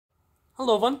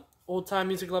Hello everyone, Old Time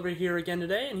Music Lover here again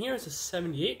today, and here's a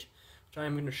 78, which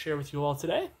I'm going to share with you all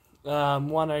today.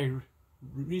 One I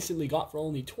recently got for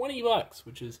only 20 bucks,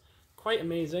 which is quite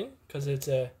amazing, because it's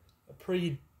a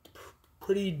pretty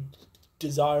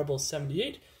desirable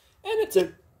 78, and it's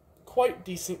a quite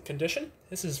decent condition.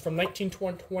 This is from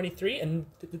 1923, and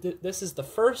this is the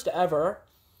first ever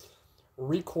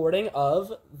recording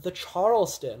of the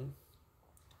Charleston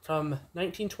from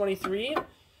 1923,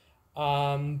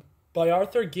 by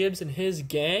Arthur Gibbs and his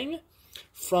gang,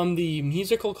 from the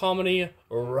musical comedy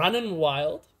Runnin'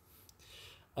 Wild,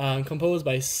 composed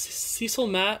by Cecil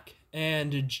Mack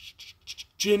and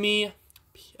Jimmy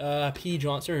P.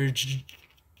 Johnson, or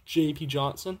J.P.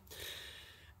 Johnson.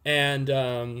 And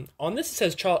on this it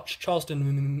says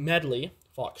Charleston Medley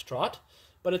Foxtrot,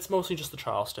 but it's mostly just the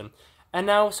Charleston. And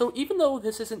now, so even though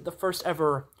this isn't the first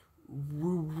ever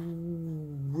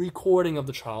recording of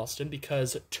the Charleston,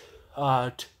 because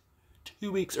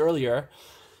 2 weeks earlier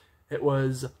it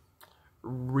was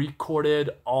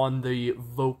recorded on the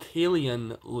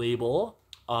Vocalion label,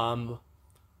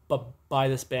 but by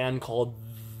this band called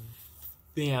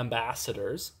The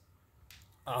Ambassadors.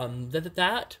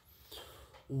 That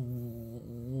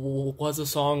was a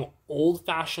song Old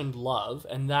Fashioned Love,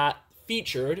 and that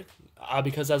featured,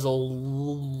 because as a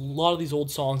lot of these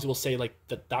old songs, it will say like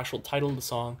the actual title of the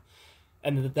song,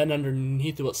 and then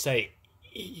underneath it will say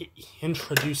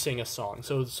introducing a song.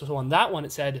 So on that one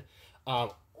it said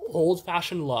Old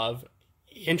Fashioned Love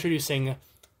introducing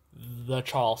the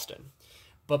Charleston,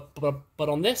 but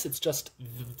on this it's just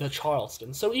the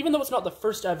Charleston. So even though it's not the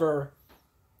first ever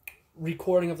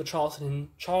recording of the Charleston,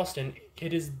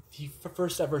 it is the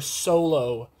first ever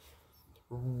solo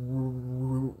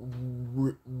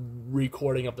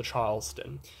recording of the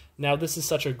Charleston. Now, this is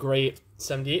such a great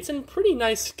 78. It's in pretty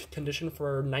nice condition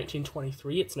for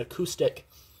 1923. It's an acoustic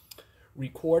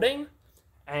recording,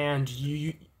 and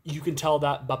you can tell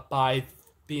that by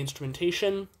the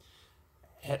instrumentation,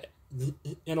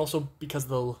 and also because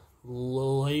the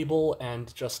label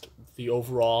and just the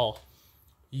overall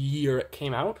year it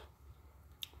came out.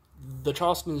 The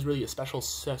Charleston is really a special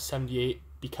 78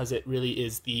 because it really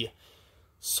is the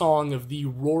song of the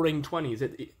Roaring Twenties.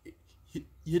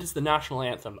 It is the national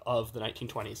anthem of the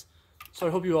 1920s. So I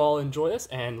hope you all enjoy this,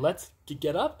 and let's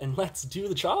get up and let's do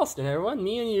the Charleston, everyone.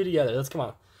 Me and you together. Let's come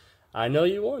on. I know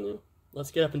you want to.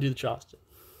 Let's get up and do the Charleston.